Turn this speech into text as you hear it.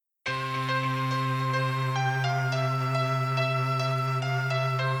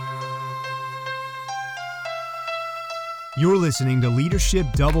You're listening to Leadership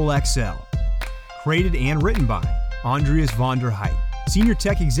XXL, created and written by Andreas von der Heit, Senior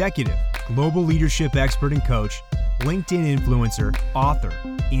Tech Executive, Global Leadership Expert and Coach, LinkedIn Influencer, Author,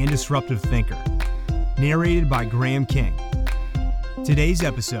 and Disruptive Thinker. Narrated by Graham King. Today's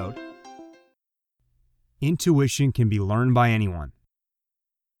episode: Intuition can be learned by anyone.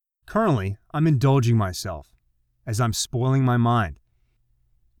 Currently, I'm indulging myself, as I'm spoiling my mind,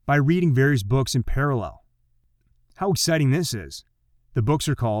 by reading various books in parallel. How exciting this is. The books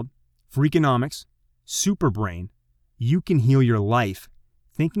are called Freakonomics, Superbrain, You Can Heal Your Life,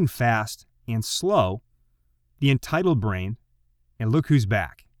 Thinking Fast and Slow, The Entitled Brain, and Look Who's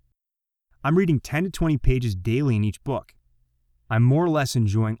Back. I'm reading 10 to 20 pages daily in each book. I'm more or less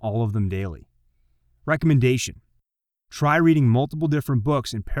enjoying all of them daily. Recommendation: try reading multiple different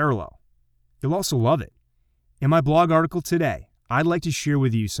books in parallel. You'll also love it. In my blog article today, I'd like to share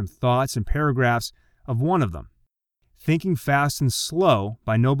with you some thoughts and paragraphs of one of them, Thinking Fast and Slow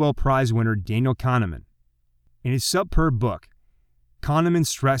by Nobel Prize winner Daniel Kahneman. In his superb book, Kahneman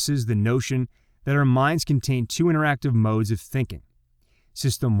stresses the notion that our minds contain two interactive modes of thinking.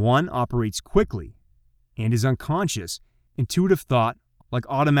 System 1 operates quickly and is unconscious, intuitive thought like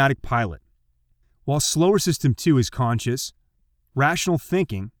automatic pilot, while slower System 2 is conscious, rational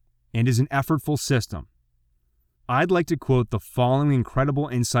thinking, and is an effortful system. I'd like to quote the following incredible,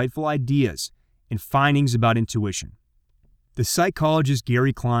 insightful ideas and findings about intuition. The psychologist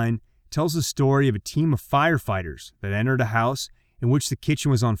Gary Klein tells the story of a team of firefighters that entered a house in which the kitchen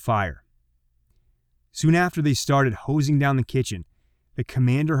was on fire. Soon after they started hosing down the kitchen, the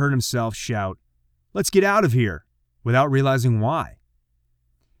commander heard himself shout, "Let's get out of here," without realizing why.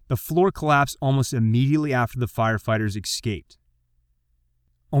 The floor collapsed almost immediately after the firefighters escaped.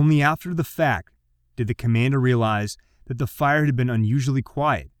 Only after the fact did the commander realize that the fire had been unusually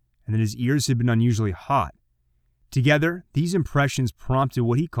quiet and that his ears had been unusually hot. Together, these impressions prompted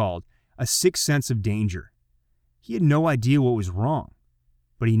what he called a sixth sense of danger. He had no idea what was wrong,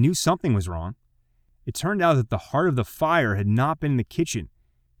 but he knew something was wrong. It turned out that the heart of the fire had not been in the kitchen,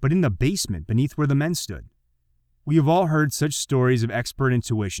 but in the basement beneath where the men stood. We have all heard such stories of expert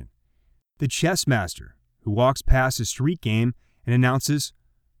intuition. The chess master who walks past a street game and announces,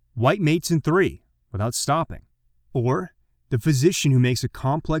 "White mates in 3," without stopping. Or the physician who makes a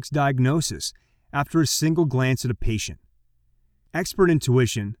complex diagnosis after a single glance at a patient. Expert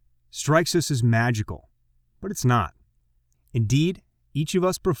intuition strikes us as magical, but it's not. Indeed, each of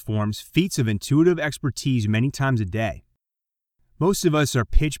us performs feats of intuitive expertise many times a day. Most of us are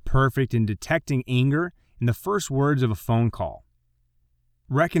pitch perfect in detecting anger in the first words of a phone call.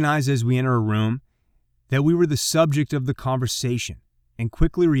 Recognize as we enter a room that we were the subject of the conversation and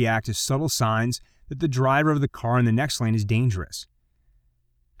quickly react to subtle signs that the driver of the car in the next lane is dangerous.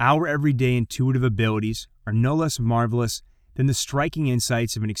 Our everyday intuitive abilities are no less marvelous than the striking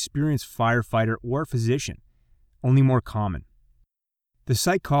insights of an experienced firefighter or physician, only more common. The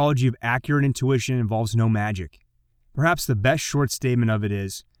psychology of accurate intuition involves no magic. Perhaps the best short statement of it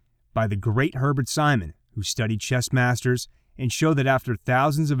is by the great Herbert Simon, who studied chess masters and showed that after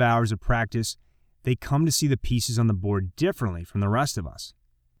thousands of hours of practice, they come to see the pieces on the board differently from the rest of us.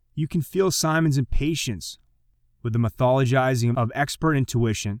 You can feel Simon's impatience with the mythologizing of expert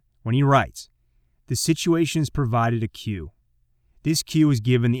intuition when he writes, "The situation has provided a cue. This cue has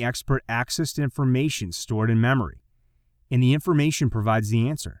given the expert access to information stored in memory, and the information provides the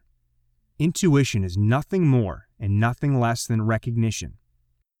answer." Intuition is nothing more and nothing less than recognition.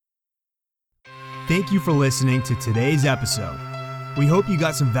 Thank you for listening to today's episode. We hope you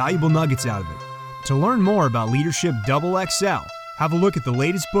got some valuable nuggets out of it. To learn more about Leadership XXL, have a look at the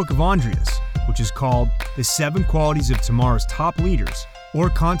latest book of Andreas, which is called The 7 Qualities of Tomorrow's Top Leaders, or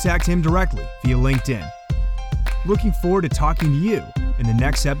contact him directly via LinkedIn. Looking forward to talking to you in the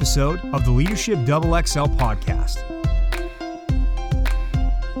next episode of the Leadership XXL podcast.